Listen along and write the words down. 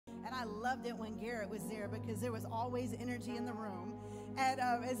I loved it when Garrett was there because there was always energy in the room. And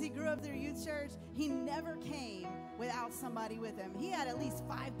as he grew up through youth church, he never came without somebody with him. He had at least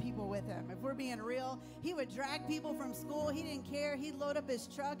 5 people with him. If we're being real, he would drag people from school. He didn't care. He'd load up his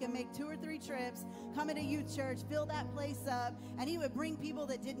truck and make 2 or 3 trips, come into youth church, fill that place up, and he would bring people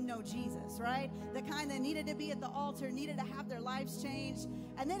that didn't know Jesus, right? The kind that needed to be at the altar, needed to have their lives changed.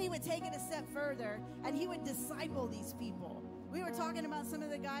 And then he would take it a step further, and he would disciple these people. We were talking about some of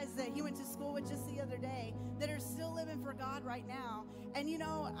the guys that he went to school with just the other day that are still living for God right now. And, you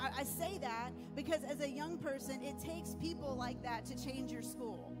know, I say that because as a young person, it takes people like that to change your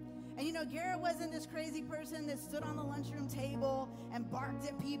school. And, you know, Garrett wasn't this crazy person that stood on the lunchroom table and barked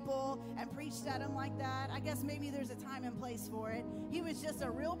at people and preached at them like that. I guess maybe there's a time and place for it. He was just a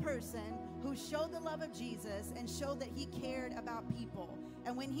real person who showed the love of Jesus and showed that he cared about people.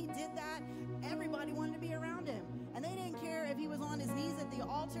 And when he did that, everybody wanted to be around him. And they didn't care if he was on his knees at the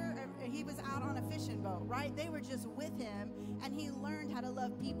altar or he was out on a fishing boat, right? They were just with him, and he learned how to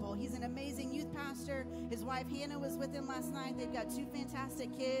love people. He's an amazing youth pastor. His wife, Hannah, was with him last night. They've got 2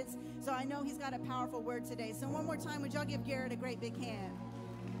 fantastic kids. So I know he's got a powerful word today. So one more time, would y'all give Garrett a great big hand?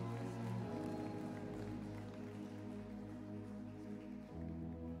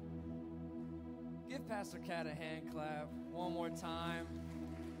 Give Pastor Kat a hand clap one more time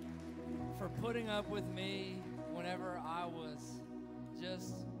for putting up with me whenever I was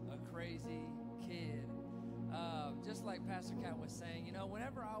just a crazy kid. Just like Pastor Kat was saying, you know,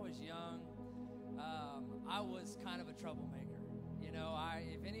 whenever I was young, I was kind of a troublemaker. You know,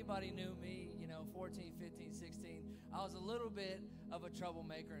 if anybody knew me, you know, 14, 15, 16, I was a little bit of a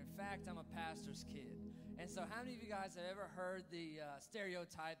troublemaker. In fact, I'm a pastor's kid. And so how many of you guys have ever heard the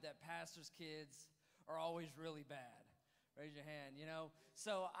stereotype that pastors' kids are always really bad? Raise your hand, you know.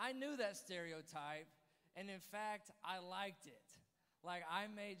 So I knew that stereotype, and in fact, I liked it. Like, I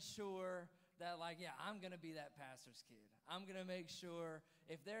made sure that, like, yeah, I'm going to be that pastor's kid. I'm going to make sure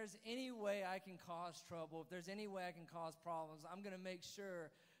if there's any way I can cause trouble, if there's any way I can cause problems, I'm going to make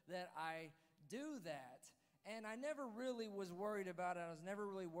sure that I do that. And I never really was worried about it. I was never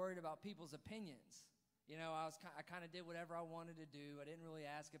really worried about people's opinions. You know, I kind of did whatever I wanted to do. I didn't really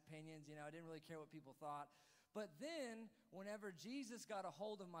ask opinions. You know, I didn't really care what people thought. But then, whenever Jesus got a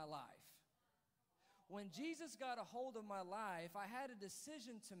hold of my life, when Jesus got a hold of my life, I had a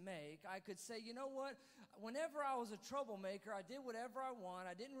decision to make. I could say, you know what? Whenever I was a troublemaker, I did whatever I want.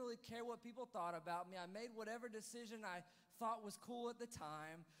 I didn't really care what people thought about me. I made whatever decision I thought was cool at the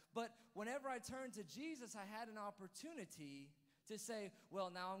time. But whenever I turned to Jesus, I had an opportunity to say,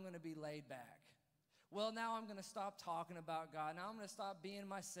 well, now I'm going to be laid back. Well, now I'm going to stop talking about God. Now I'm going to stop being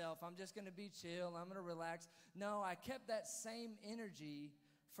myself. I'm just going to be chill. I'm going to relax. No, I kept that same energy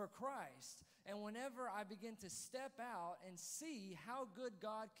for Christ. And whenever I begin to step out and see how good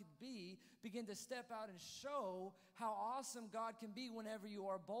God could be, begin to step out and show how awesome God can be whenever you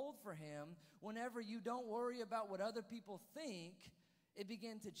are bold for Him, whenever you don't worry about what other people think, it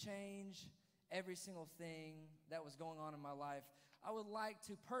began to change every single thing that was going on in my life. I would like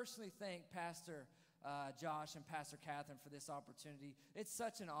to personally thank Pastor Josh and Pastor Catherine for this opportunity. It's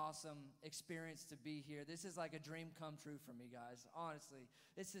such an awesome experience to be here. This is like a dream come true for me, guys. Honestly,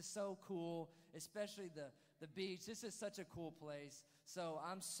 this is so cool, especially the beach. This is such a cool place. So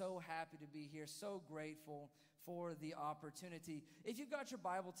I'm so happy to be here, so grateful for the opportunity. If you've got your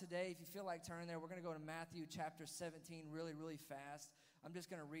Bible today, if you feel like turning there, we're going to go to Matthew chapter 17 really, really fast. I'm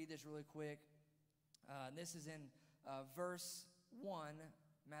just going to read this really quick. This is in verse 1,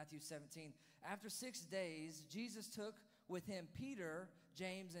 Matthew 17. After 6 days, Jesus took with him Peter,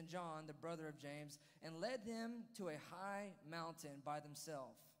 James, and John, the brother of James, and led them to a high mountain by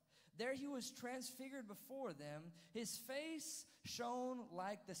themselves. There he was transfigured before them. His face shone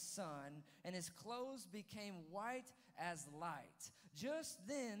like the sun, and his clothes became white as light. Just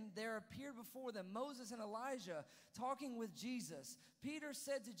then there appeared before them Moses and Elijah talking with Jesus. Peter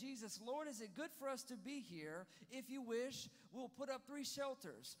said to Jesus, Lord, is it good for us to be here? If you wish, we'll put up 3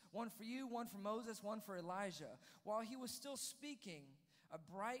 shelters, one for you, one for Moses, one for Elijah. While he was still speaking, a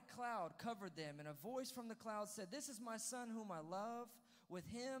bright cloud covered them, and a voice from the cloud said, this is my son whom I love. With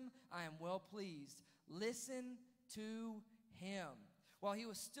him I am well pleased. Listen to him. While he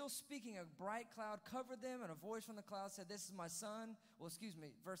was still speaking, a bright cloud covered them, and a voice from the cloud said, this is my son.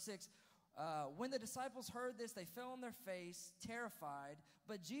 Verse 6. When the disciples heard this, they fell on their face, terrified.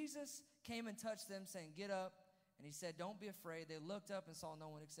 But Jesus came and touched them, saying, get up. And he said, don't be afraid. They looked up and saw no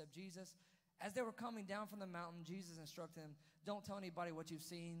one except Jesus. As they were coming down from the mountain, Jesus instructed them, don't tell anybody what you've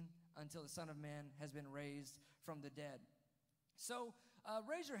seen until the Son of Man has been raised from the dead. So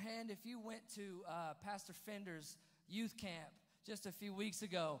raise your hand if you went to Pastor Fender's youth camp just a few weeks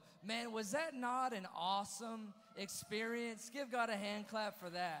ago. Man, was that not an awesome experience? Give God a hand clap for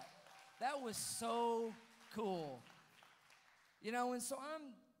that. That was so cool. You know, and so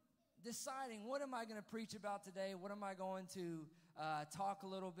I'm deciding, what am I going to preach about today? What am I going to talk a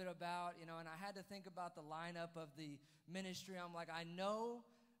little bit about? You know, and I had to think about the lineup of the ministry. I'm like, I know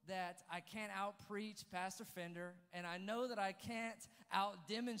that I can't out-preach Pastor Fender, and I know that I can't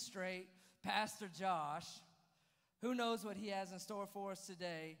out-demonstrate Pastor Josh. Who knows what he has in store for us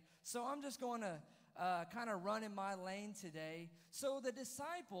today? So I'm just going to kind of run in my lane today. So the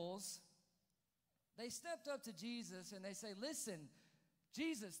disciples, they stepped up to Jesus and they say, listen,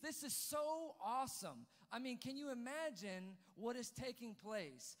 Jesus, this is so awesome. I mean, can you imagine what is taking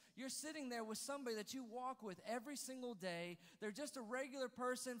place? You're sitting there with somebody that you walk with every single day. They're just a regular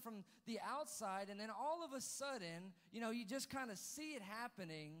person from the outside, and then all of a sudden, you know, you just kind of see it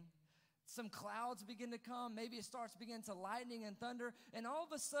happening. Some clouds begin to come. Maybe it starts beginning to lightning and thunder, and all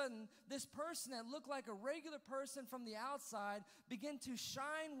of a sudden, this person that looked like a regular person from the outside begin to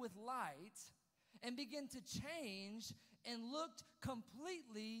shine with light and begin to change and looked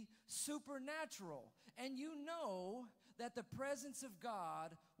completely supernatural. And you know that the presence of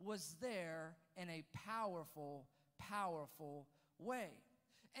God was there in a powerful, powerful way.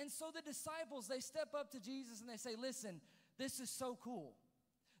 And so the disciples, they step up to Jesus and they say, listen, this is so cool.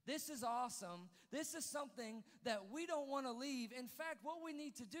 This is awesome. This is something that we don't want to leave. In fact, what we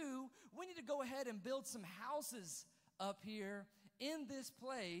need to do, we need to go ahead and build some houses up here in this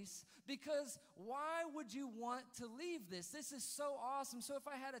place, because why would you want to leave this? This is so awesome. So if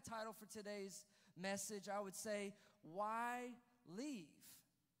I had a title for today's message, I would say, why leave?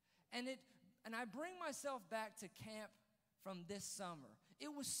 And I bring myself back to camp from this summer.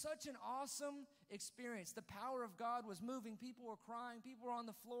 It was such an awesome experience. The power of God was moving. People were crying. People were on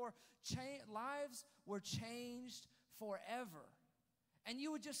the floor. Lives were changed forever. And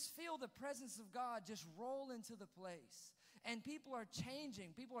you would just feel the presence of God just roll into the place. And people are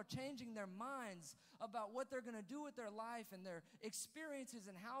changing. People are changing their minds about what they're going to do with their life and their experiences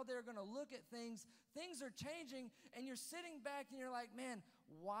and how they're going to look at things. Things are changing, and you're sitting back and you're like, man,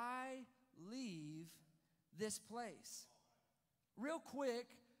 why leave this place? Real quick,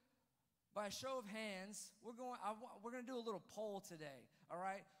 by a show of hands, we're going to do a little poll today, all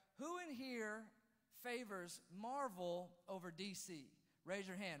right? Who in here favors Marvel over DC? Raise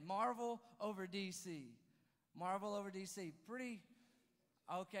your hand. Marvel over DC. Marvel over DC. Pretty,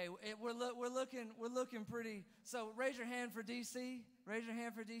 okay, we're looking pretty. So raise your hand for DC. Raise your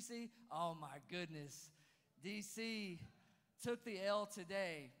hand for DC. Oh my goodness. DC took the L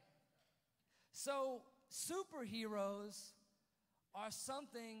today. So superheroes are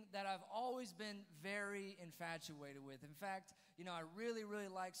something that I've always been very infatuated with. In fact, you know, I really, really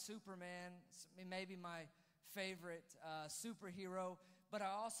like Superman. It's maybe my favorite superhero. But I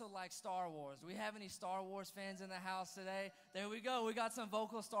also like Star Wars. Do we have any Star Wars fans in the house today? There we go. We got some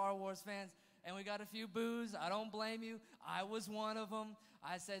vocal Star Wars fans, and we got a few boos. I don't blame you. I was one of them.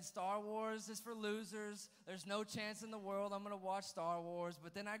 I said Star Wars is for losers. There's no chance in the world I'm going to watch Star Wars.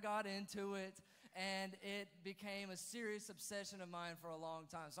 But then I got into it, and it became a serious obsession of mine for a long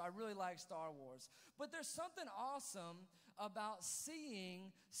time. So I really like Star Wars. But there's something awesome about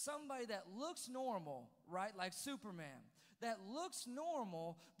seeing somebody that looks normal, right, like Superman, that looks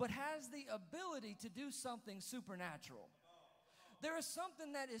normal but has the ability to do something supernatural. There is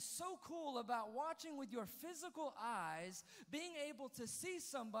something that is so cool about watching with your physical eyes, being able to see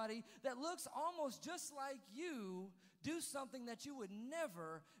somebody that looks almost just like you do something that you would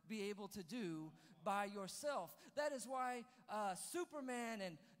never be able to do by yourself. That is why Superman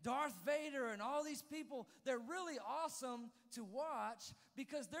and Darth Vader and all these people, they're really awesome to watch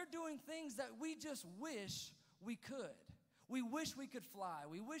because they're doing things that we just wish we could. We wish we could fly.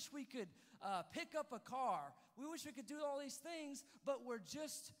 We wish we could pick up a car. We wish we could do all these things, but we're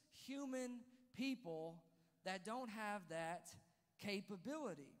just human people that don't have that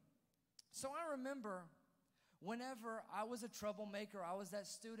capability. So I remember whenever I was a troublemaker, I was that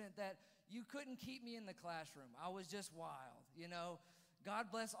student that you couldn't keep me in the classroom. I was just wild, you know. God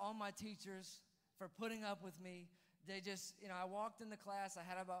bless all my teachers for putting up with me. They just, you know, I walked in the class. I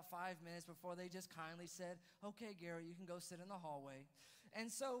had about 5 minutes before they just kindly said, okay, Gary, you can go sit in the hallway.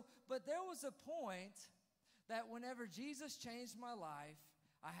 And so, but there was a point that whenever Jesus changed my life,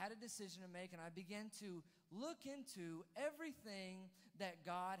 I had a decision to make, and I began to look into everything that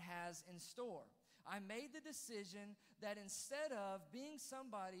God has in store. I made the decision that instead of being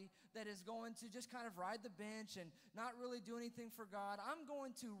somebody that is going to just kind of ride the bench and not really do anything for God, I'm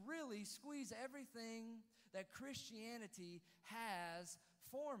going to really squeeze everything that Christianity has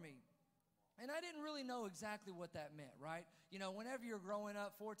for me. And I didn't really know exactly what that meant, right? You know, whenever you're growing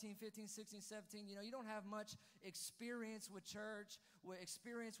up, 14, 15, 16, 17, you know, you don't have much experience with church,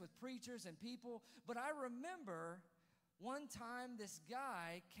 experience with preachers and people. But I remember one time this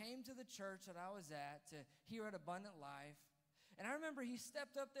guy came to the church that I was at to hear at Abundant Life. And I remember he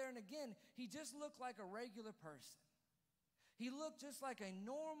stepped up there, and again, he just looked like a regular person. He looked just like a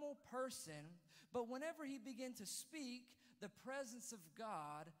normal person, but whenever he began to speak, the presence of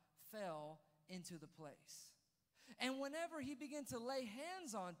God fell into the place. And whenever he began to lay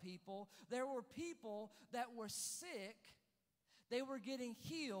hands on people, there were people that were sick. They were getting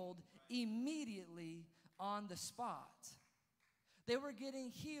healed immediately on the spot. They were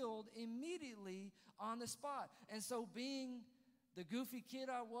getting healed immediately on the spot. And so being the goofy kid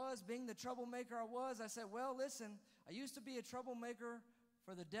I was, being the troublemaker I was, I said, well, listen, I used to be a troublemaker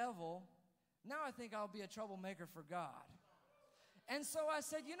for the devil. Now I think I'll be a troublemaker for God. And so I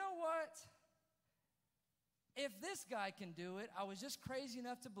said, you know what? If this guy can do it, I was just crazy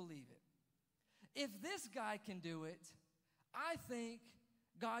enough to believe it. If this guy can do it, I think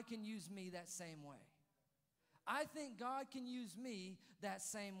God can use me that same way. I think God can use me that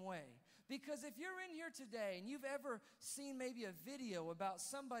same way. Because if you're in here today and you've ever seen maybe a video about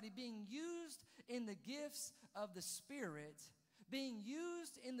somebody being used in the gifts of the Spirit, being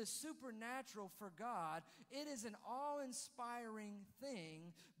used in the supernatural for God, it is an awe-inspiring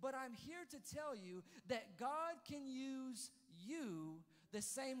thing. But I'm here to tell you that God can use you the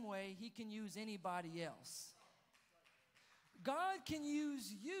same way He can use anybody else. God can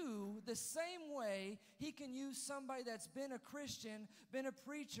use you the same way He can use somebody that's been a Christian, been a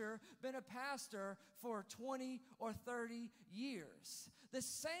preacher, been a pastor for 20 or 30 years. The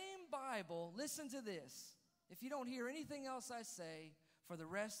same Bible, listen to this. If you don't hear anything else I say for the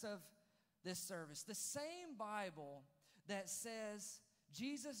rest of this service, the same Bible that says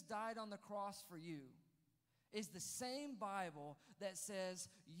Jesus died on the cross for you is the same Bible that says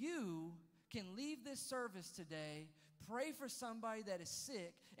you can leave this service today, pray for somebody that is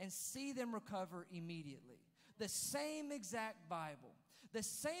sick, and see them recover immediately. The same exact Bible. The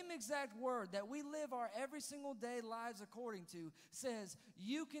same exact word that we live our every single day lives according to says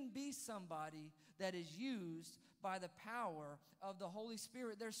you can be somebody that is used by the power of the Holy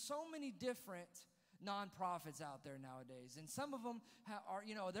Spirit. There's so many different nonprofits out there nowadays, and some of them are,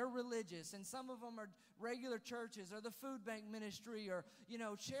 you know, they're religious, and some of them are regular churches or the food bank ministry or, you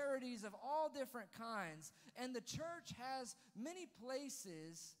know, charities of all different kinds. And the church has many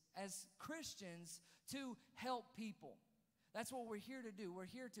places as Christians to help people. That's what we're here to do. We're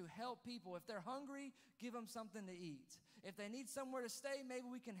here to help people. If they're hungry, give them something to eat. If they need somewhere to stay, maybe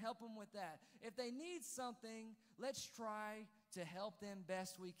we can help them with that. If they need something, let's try to help them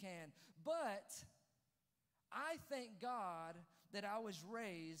best we can. But I thank God that I was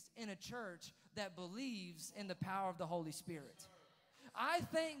raised in a church that believes in the power of the Holy Spirit. I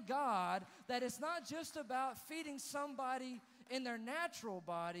thank God that it's not just about feeding somebody in their natural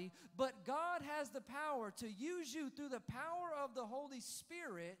body, but God has the power to use you through the power of the Holy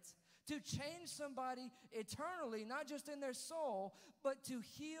Spirit to change somebody eternally, not just in their soul, but to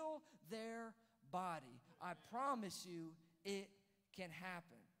heal their body. I promise you it can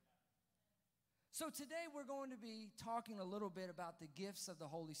happen. So today we're going to be talking a little bit about the gifts of the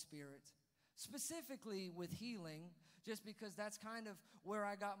Holy Spirit, specifically with healing, just because that's kind of where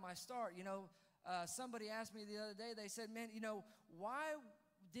I got my start. You know, somebody asked me the other day, they said, man, you know, why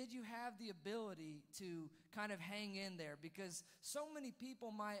did you have the ability to kind of hang in there? Because so many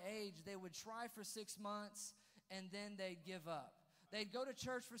people my age, they would try for 6 months and then they'd give up. They'd go to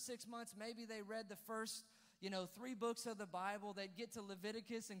church for 6 months. Maybe they read the first, 3 books of the Bible. They'd get to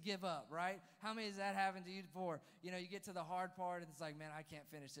Leviticus and give up, right? How many has that happened to you before? You get to the hard part and it's like, man, I can't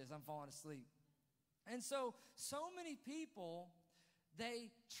finish this. I'm falling asleep. And so many people, they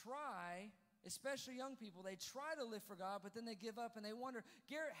try, especially young people, they try to live for God, but then they give up and they wonder,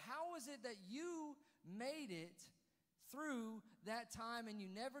 Garrett, how is it that you made it through that time and you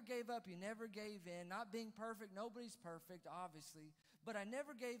never gave up, you never gave in? Not being perfect, nobody's perfect, obviously, but I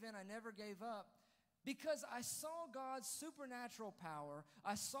never gave in, I never gave up because I saw God's supernatural power.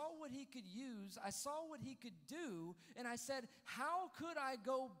 I saw what He could use, I saw what He could do, and I said, how could I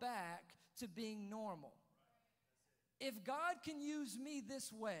go back to being normal? If God can use me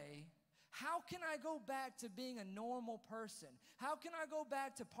this way, how can I go back to being a normal person? How can I go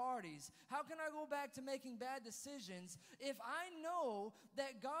back to parties? How can I go back to making bad decisions if I know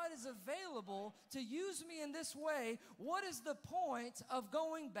that God is available to use me in this way? What is the point of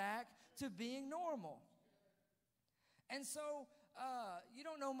going back to being normal? And so you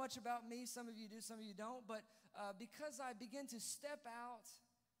don't know much about me. Some of you do, some of you don't. But because I begin to step out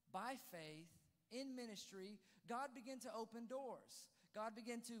by faith, in ministry, God began to open doors. God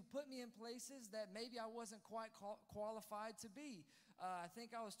began to put me in places that maybe I wasn't quite qualified to be. I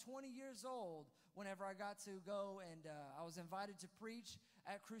think I was 20 years old whenever I got to go, and I was invited to preach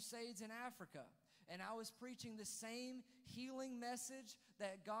at crusades in Africa. And I was preaching the same healing message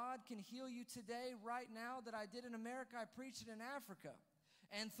that God can heal you today, right now, that I did in America. I preached it in Africa.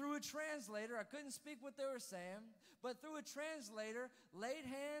 And through a translator, I couldn't speak what they were saying, but through a translator, laid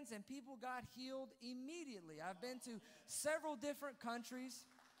hands and people got healed immediately. I've been to several different countries,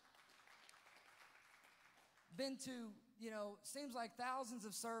 been to, seems like thousands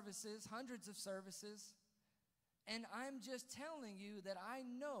of services, hundreds of services, and I'm just telling you that I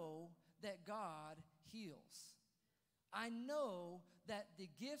know that God heals. I know that the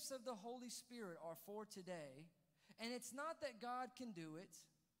gifts of the Holy Spirit are for today. And it's not that God can do it.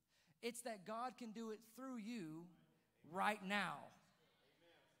 It's that God can do it through you right now.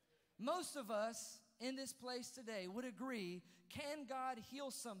 Most of us in this place today would agree, can God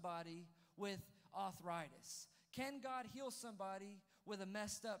heal somebody with arthritis? Can God heal somebody with a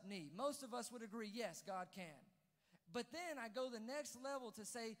messed up knee? Most of us would agree, yes, God can. But then I go the next level to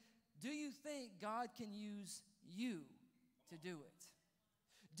say, do you think God can use you to do it?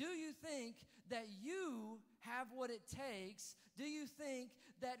 Do you think that you have what it takes? Do you think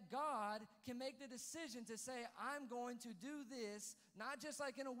that God can make the decision to say, I'm going to do this, not just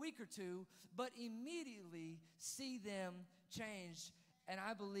like in a week or two, but immediately see them change? And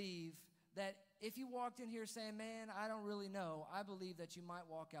I believe that if you walked in here saying, man, I don't really know, I believe that you might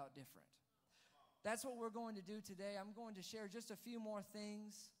walk out different. That's what we're going to do today. I'm going to share just a few more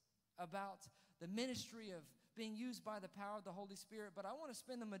things about the ministry of being used by the power of the Holy Spirit, but I want to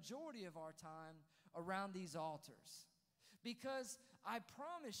spend the majority of our time around these altars. Because I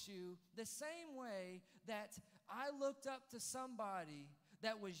promise you, the same way that I looked up to somebody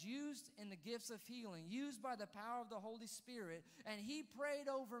that was used in the gifts of healing, used by the power of the Holy Spirit, and he prayed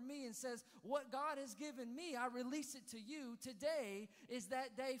over me and says, what God has given me, I release it to you. Today is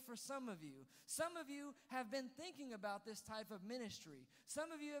that day for some of you. Some of you have been thinking about this type of ministry.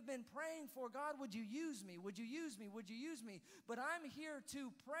 Some of you have been praying for, God, would you use me? Would you use me? Would you use me? But I'm here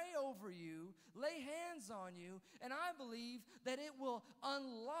to pray over you, lay hands on you, and I believe that it will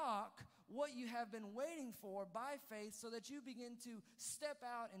unlock what you have been waiting for by faith so that you begin to step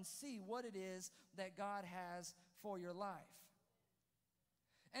out and see what it is that God has for your life.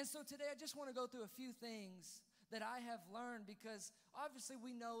 And so today I just want to go through a few things that I have learned, because obviously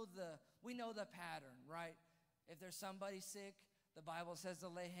we know the pattern, right? If there's somebody sick, the Bible says to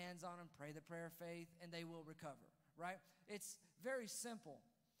lay hands on them, pray the prayer of faith, and they will recover, right? It's very simple.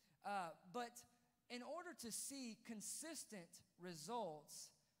 But in order to see consistent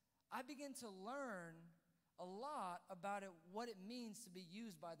results, I begin to learn a lot about what it means to be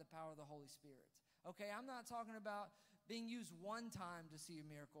used by the power of the Holy Spirit. Okay, I'm not talking about being used one time to see a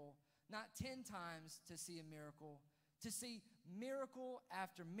miracle, not 10 times to see a miracle, to see miracle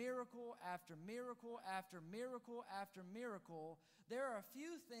after miracle after miracle after miracle after miracle. There are a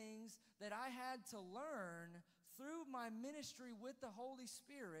few things that I had to learn through my ministry with the Holy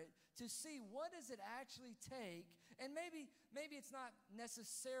Spirit to see what does it actually take. And maybe it's not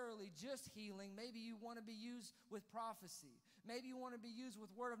necessarily just healing. Maybe you want to be used with prophecy. Maybe you want to be used with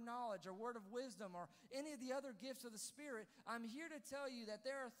word of knowledge or word of wisdom or any of the other gifts of the Spirit. I'm here to tell you that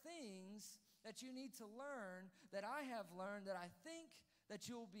there are things that you need to learn, that I have learned, that I think that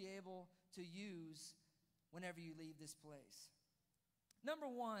you'll be able to use whenever you leave this place. Number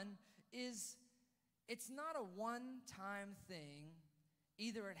one is, it's not a one-time thing.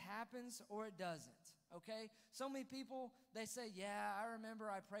 Either it happens or it doesn't, okay? So many people, they say, yeah, I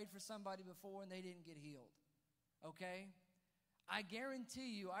remember I prayed for somebody before and they didn't get healed, okay? I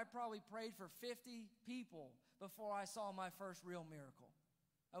guarantee you I probably prayed for 50 people before I saw my first real miracle,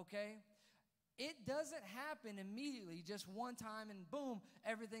 okay? It doesn't happen immediately, just one time and boom,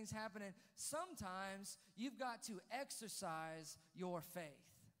 everything's happening. Sometimes you've got to exercise your faith.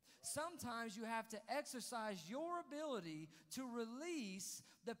 Sometimes you have to exercise your ability to release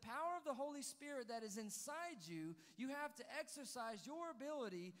the power of the Holy Spirit that is inside you. You have to exercise your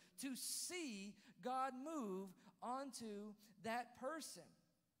ability to see God move onto that person.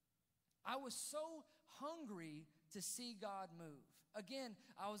 I was so hungry to see God move. Again,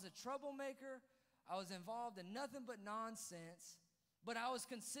 I was a troublemaker. I was involved in nothing but nonsense, but I was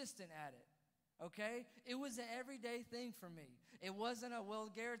consistent at it. Okay? It was an everyday thing for me. It wasn't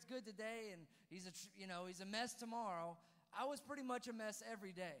well, Garrett's good today and he's a mess tomorrow. I was pretty much a mess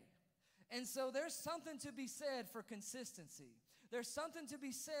every day. And so there's something to be said for consistency. There's something to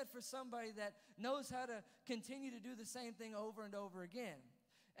be said for somebody that knows how to continue to do the same thing over and over again.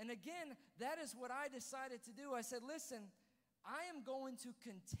 And again, that is what I decided to do. I said, listen, I am going to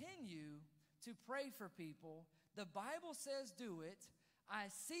continue to pray for people. The Bible says do it. I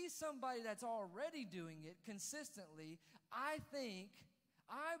see somebody that's already doing it consistently. I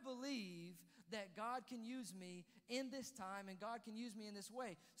believe that God can use me in this time and God can use me in this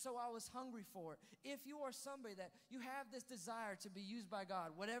way. So I was hungry for it. If you are somebody that you have this desire to be used by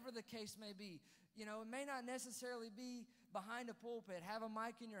God, whatever the case may be, it may not necessarily be behind a pulpit, have a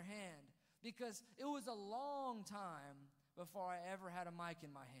mic in your hand, because it was a long time before I ever had a mic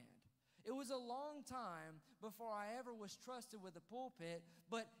in my hand. It was a long time before I ever was trusted with a pulpit,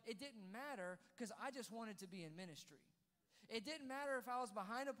 but it didn't matter because I just wanted to be in ministry. It didn't matter if I was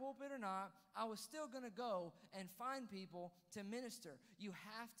behind a pulpit or not. I was still going to go and find people to minister. You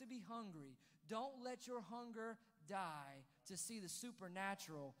have to be hungry. Don't let your hunger die to see the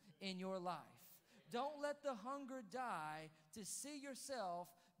supernatural in your life. Don't let the hunger die to see yourself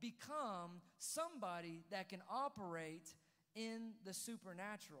become somebody that can operate in the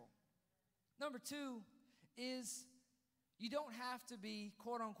supernatural. Number 2 is you don't have to be,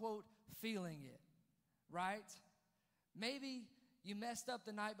 quote unquote, feeling it, right? Maybe you messed up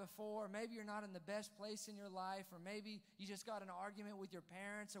the night before. Maybe you're not in the best place in your life, or maybe you just got in an argument with your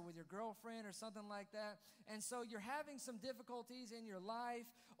parents or with your girlfriend or something like that. And so you're having some difficulties in your life,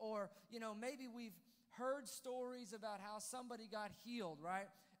 or, maybe we've heard stories about how somebody got healed, right?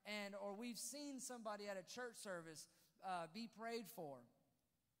 Or we've seen somebody at a church service be prayed for.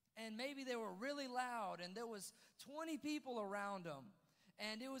 And maybe they were really loud and there was 20 people around them.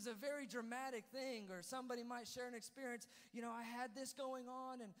 And it was a very dramatic thing. Or somebody might share an experience. I had this going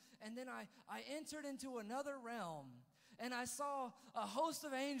on, and then I entered into another realm. And I saw a host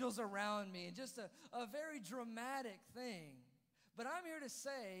of angels around me, and just a very dramatic thing. But I'm here to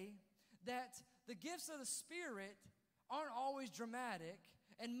say that the gifts of the Spirit aren't always dramatic.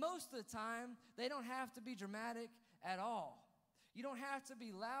 And most of the time, they don't have to be dramatic at all. You don't have to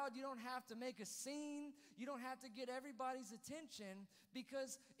be loud. You don't have to make a scene. You don't have to get everybody's attention,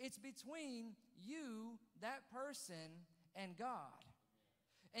 because it's between you, that person, and God.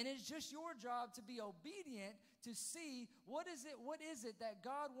 And it's just your job to be obedient, to see what is it that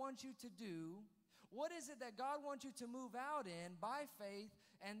God wants you to do. What is it that God wants you to move out in by faith,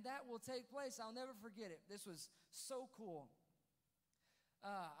 and that will take place. I'll never forget it. This was so cool.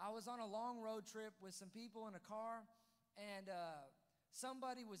 I was on a long road trip with some people in a car, and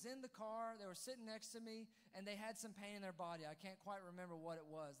somebody was in the car. They were sitting next to me, and they had some pain in their body. I can't quite remember what it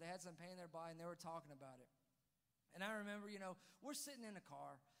was. They had some pain in their body, and they were talking about it. And I remember, we're sitting in a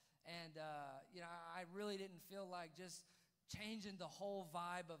car, and, I really didn't feel like just changing the whole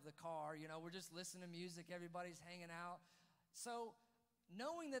vibe of the car. We're just listening to music. Everybody's hanging out. So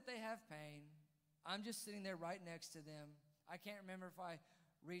knowing that they have pain, I'm just sitting there right next to them. I can't remember if I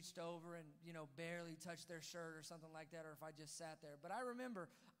reached over and, barely touched their shirt or something like that, or if I just sat there. But I remember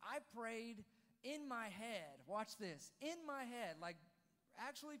I prayed in my head. Watch this. In my head, like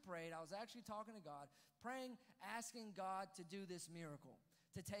actually prayed. I was actually talking to God, praying, asking God to do this miracle,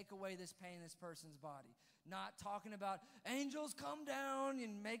 to take away this pain in this person's body. Not talking about angels come down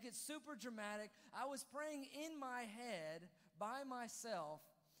and make it super dramatic. I was praying in my head by myself.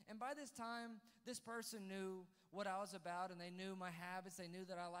 And by this time, this person knew what I was about, and they knew my habits. They knew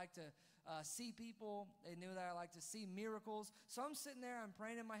that I like to see people. They knew that I like to see miracles. So I'm sitting there, I'm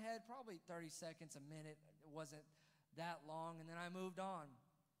praying in my head, probably 30 seconds, a minute. It wasn't that long, and then I moved on.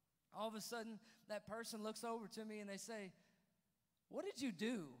 All of a sudden, that person looks over to me, and they say, "What did you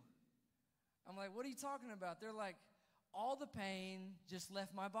do?" I'm like, "What are you talking about?" They're like, "All the pain just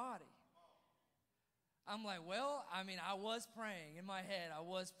left my body." I'm like, "Well, I was praying in my head. I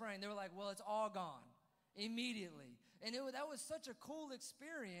was praying." They were like, "Well, it's all gone immediately." And that was such a cool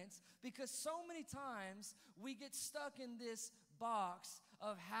experience, because so many times we get stuck in this box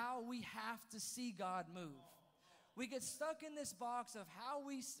of how we have to see God move. We get stuck in this box of how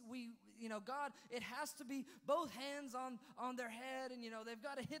we God, it has to be both hands on their head, and, they've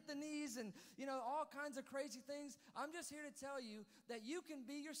got to hit the knees, and, all kinds of crazy things. I'm just here to tell you that you can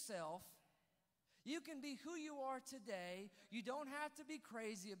be yourself. You can be who you are today. You don't have to be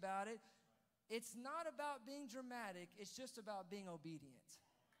crazy about it. It's not about being dramatic. It's just about being obedient.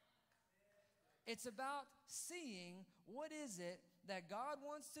 It's about seeing what is it that God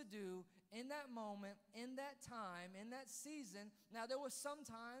wants to do in that moment, in that time, in that season. Now, there was some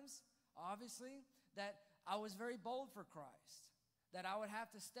times, obviously, that I was very bold for Christ, that I would have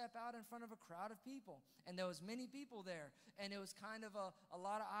to step out in front of a crowd of people. And there was many people there. And it was kind of a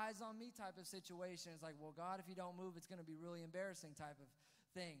lot of eyes on me type of situation. It's like, well, God, if you don't move, it's going to be really embarrassing type of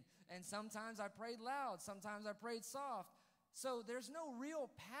thing. And sometimes I prayed loud. Sometimes I prayed soft. So there's no real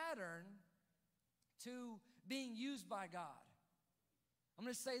pattern to being used by God. I'm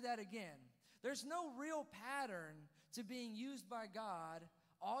going to say that again. There's no real pattern to being used by God.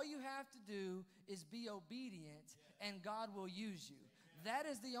 All you have to do is be obedient, and God will use you. That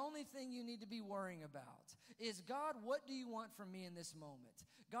is the only thing you need to be worrying about. Is, God, what do you want from me in this moment?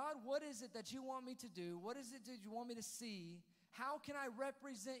 God, what is it that you want me to do? What is it that you want me to see? How can I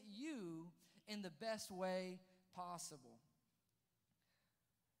represent you in the best way possible?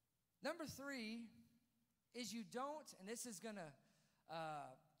 Number 3 is you don't, and this is going to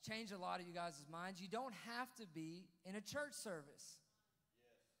change a lot of you guys' minds, you don't have to be in a church service.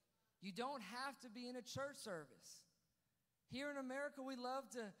 You don't have to be in a church service. Here in America, we love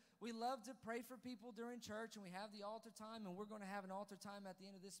to pray for people during church, and we have the altar time, and we're going to have an altar time at the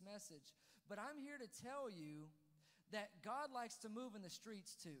end of this message. But I'm here to tell you that God likes to move in the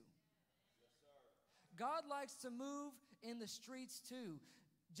streets too. God likes to move in the streets too.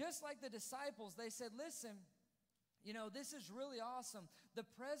 Just like the disciples, they said, listen, you know, this is really awesome. The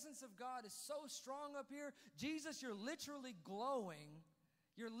presence of God is so strong up here. Jesus, you're literally glowing.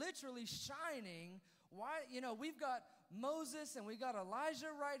 You're literally shining. Why, you know, we've got Moses and we got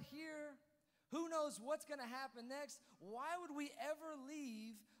Elijah right here. Who knows what's going to happen next? Why would we ever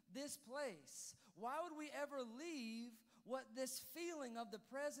leave this place? Why would we ever leave what this feeling of the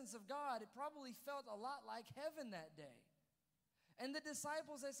presence of God? It probably felt a lot like heaven that day. And the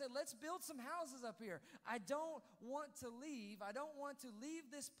disciples, they said, let's build some houses up here. I don't want to leave. I don't want to leave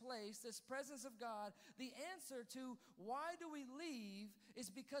this place, this presence of God. The answer to why do we leave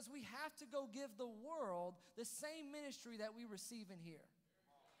is because we have to go give the world the same ministry that we receive in here.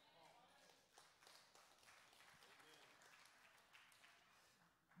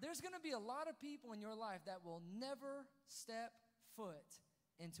 There's going to be a lot of people in your life that will never step foot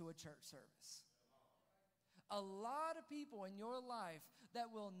into a church service. A lot of people in your life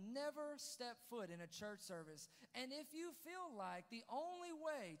that will never step foot in a church service. And if you feel like the only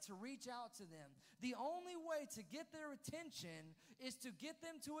way to reach out to them, the only way to get their attention is to get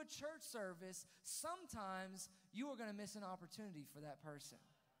them to a church service, sometimes you are going to miss an opportunity for that person.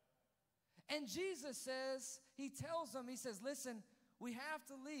 And Jesus says, he tells them, he says, listen, we have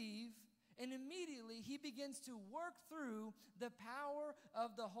to leave. And immediately he begins to work through the power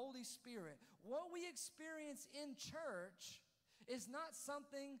of the Holy Spirit. What we experience in church is not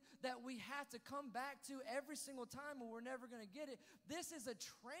something that we have to come back to every single time or we're never going to get it. This is a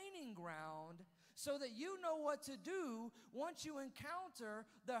training ground so that you know what to do once you encounter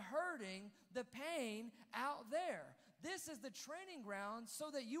the hurting, the pain out there. This is the training ground so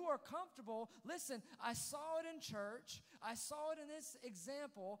that you are comfortable. Listen, I saw it in church. I saw it in this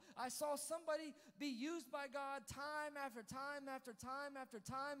example. I saw somebody be used by God time after time after time after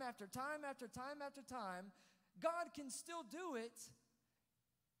time after time after time after time. God can still do it,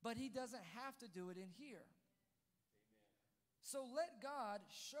 but he doesn't have to do it in here. Amen. So let God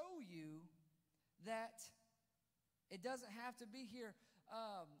show you that it doesn't have to be here.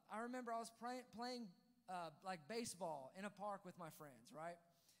 I remember I was playing like baseball in a park with my friends, right?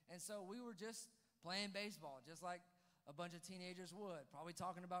 And so we were just playing baseball, just like a bunch of teenagers would, probably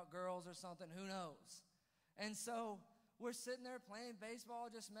talking about girls or something, who knows? And so we're sitting there playing baseball,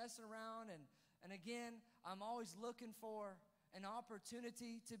 just messing around, and again, I'm always looking for an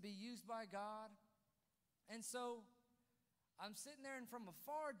opportunity to be used by God. And so I'm sitting there, and from a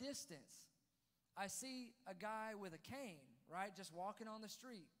far distance, I see a guy with a cane, right, just walking on the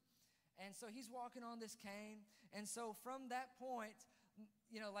street. And so he's walking on this cane. And so from that point,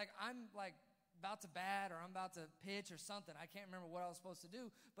 you know, like I'm like about to bat or I'm about to pitch or something. I can't remember what I was supposed to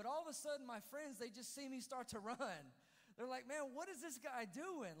do. But all of a sudden, my friends, they just see me start to run. They're like, man, what is this guy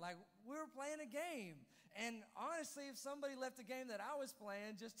doing? Like, we were playing a game. And honestly, if somebody left a game that I was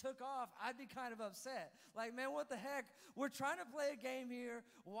playing, just took off, I'd be kind of upset. Like, man, what the heck? We're trying to play a game here.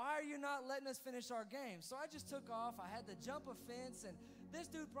 Why are you not letting us finish our game? So I just took off. I had to jump a fence, and this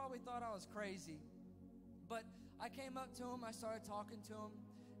dude probably thought I was crazy. But I came up to him. I started talking to him.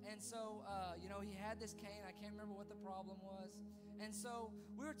 And so, you know, he had this cane. I can't remember what the problem was. And so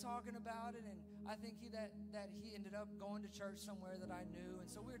we were talking about it, and I think that he ended up going to church somewhere that I knew. And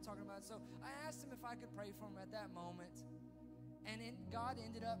so we were talking about it. So I asked him if I could pray for him at that moment. And God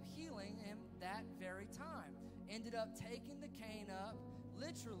ended up healing him that very time. Ended up taking the cane up,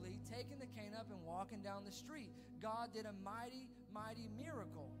 literally taking the cane up and walking down the street. God did a mighty, mighty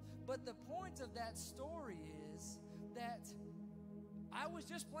miracle. But the point of that story is that I was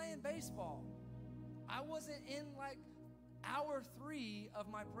just playing baseball. I wasn't in like hour 3 of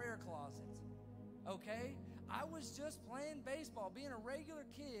my prayer closet, okay? I was just playing baseball, being a regular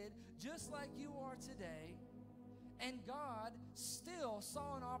kid, just like you are today. And God still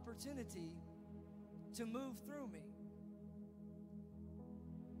saw an opportunity to move through me.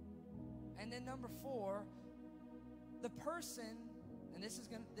 And then number 4, the person, and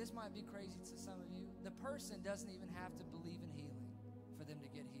this might be crazy to some of you, the person doesn't even have to believe in healing for them to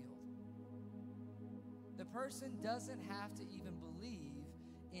get healed. The person doesn't have to even believe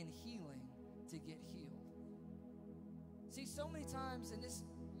in healing to get healed. See, so many times, and this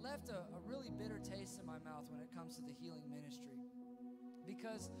left a really bitter taste in my mouth when it comes to the healing ministry,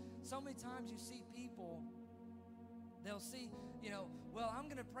 because so many times you see people, they'll see, well, I'm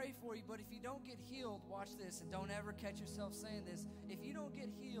going to pray for you, but if you don't get healed, watch this, and don't ever catch yourself saying this, if you don't get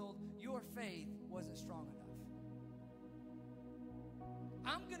healed, your faith wasn't strong enough.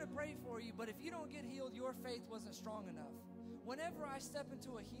 I'm going to pray for you, but if you don't get healed, your faith wasn't strong enough. Whenever I step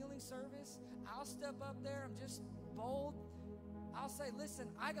into a healing service, I'll step up there, I'm just bold, I'll say, listen,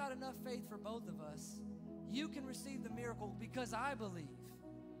 I got enough faith for both of us. You can receive the miracle because I believe.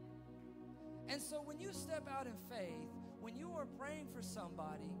 And so when you step out in faith, when you are praying for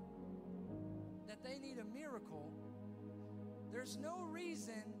somebody that they need a miracle, there's no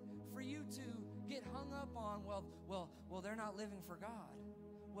reason for you to get hung up on, well, they're not living for God.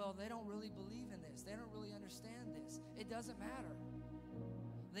 Well, they don't really believe in this. They don't really understand this. It doesn't matter.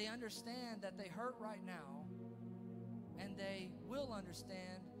 They understand that they hurt right now, and they will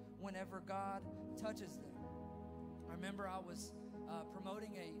understand whenever God touches them. I remember I was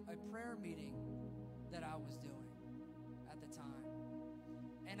promoting a prayer meeting that I was doing at the time.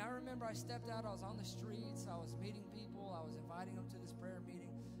 And I remember I stepped out, I was on the streets, I was meeting people, I was inviting them to this prayer meeting.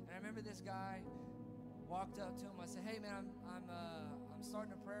 And I remember this guy walked up to him. I said, hey man, I'm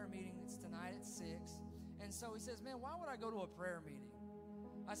starting a prayer meeting. It's tonight at 6. And so he says, man, why would I go to a prayer meeting?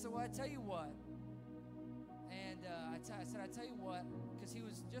 I said, well, I tell you what. And I said, I tell you what, because he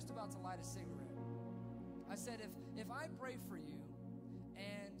was just about to light a cigarette. I said, if I pray for you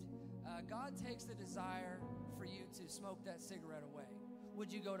and God takes the desire for you to smoke that cigarette away,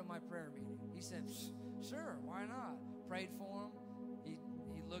 would you go to my prayer meeting? He said, sure, why not? Prayed for him.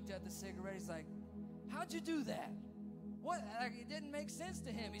 He looked at the cigarette. He's like, how'd you do that? What? It didn't make sense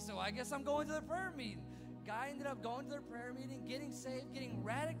to him. He said, well, I guess I'm going to the prayer meeting. Guy ended up going to the prayer meeting, getting saved, getting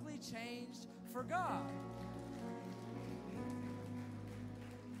radically changed for God.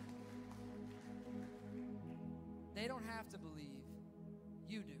 They don't have to believe.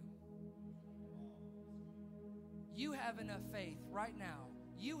 You do. You have enough faith right now.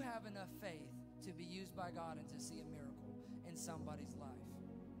 You have enough faith to be used by God and to see a miracle in somebody's life.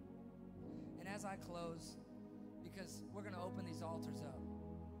 And as I close, because we're going to open these altars up,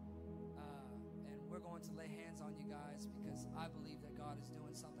 and we're going to lay hands on you guys, because I believe that God is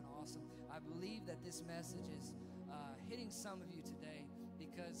doing something awesome. I believe that this message is hitting some of you today,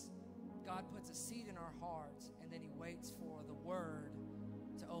 because God puts a seed in our hearts, and then He waits for the Word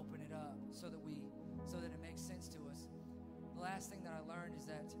to open it up so that it makes sense to us. The last thing that I learned is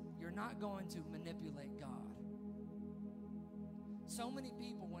that you're not going to manipulate God. So many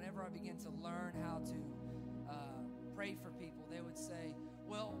people, whenever I begin to learn how to pray for people, they would say,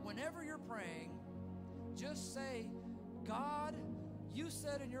 well, whenever you're praying, just say, God, you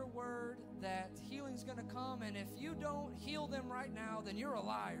said in your word that healing's going to come, and if you don't heal them right now, then you're a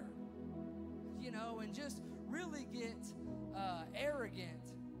liar. And just really get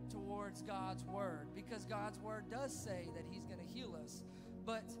arrogant towards God's word, because God's word does say that He's going to heal us.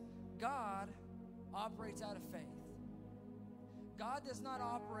 But God operates out of faith. God does not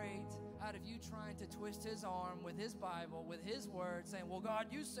operate out of you trying to twist His arm with His Bible, with His word, saying, well, God,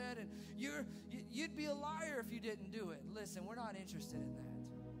 you said, and you'd be a liar if you didn't do it. Listen, we're not interested in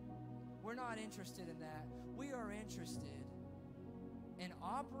that. We're not interested in that. We are interested in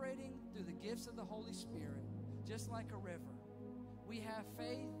operating through the gifts of the Holy Spirit, just like a river. We have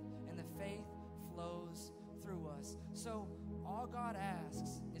faith, and the faith flows through us. So all God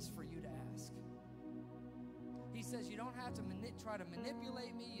asks is for you to ask. He says, you don't have to try to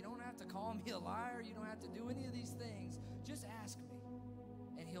manipulate me. You don't have to call me a liar. You don't have to do any of these things. Just ask me,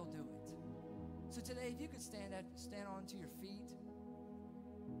 and He'll do it. So today, if you could stand onto your feet.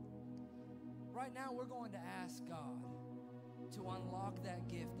 Right now, we're going to ask God to unlock that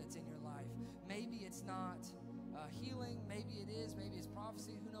gift that's in your life. Maybe it's not healing. Maybe it is. Maybe it's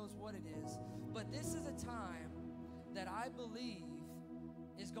prophecy. Who knows what it is. But this is a time that I believe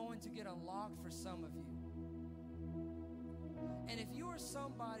is going to get unlocked for some of you. And if you are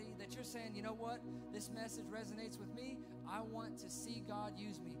somebody that you're saying, you know what, this message resonates with me, I want to see God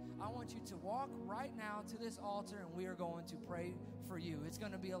use me. I want you to walk right now to this altar, and we are going to pray for you. It's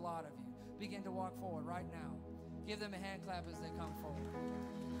going to be a lot of you. Begin to walk forward right now. Give them a hand clap as they come forward.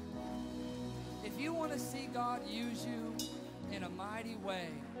 If you want to see God use you in a mighty way,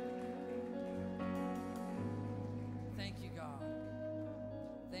 thank you, God.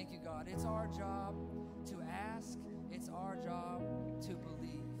 Thank you, God. It's our job to ask. It's our job to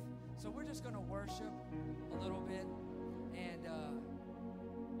believe. So we're just going to worship a little bit.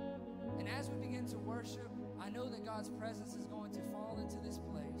 And as we begin to worship, I know that God's presence is going to fall into this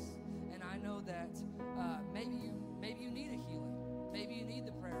place. And I know that maybe you need a healing. Maybe you need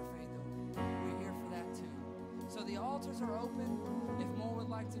the prayer of faith. We're here for that too. So the altars are open if more would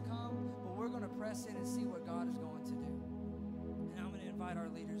like to come, but we're going to press in and see what God is going to do. And I'm going to invite our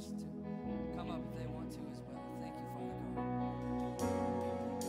leaders to come up if they want to as well. Thank you, Father God.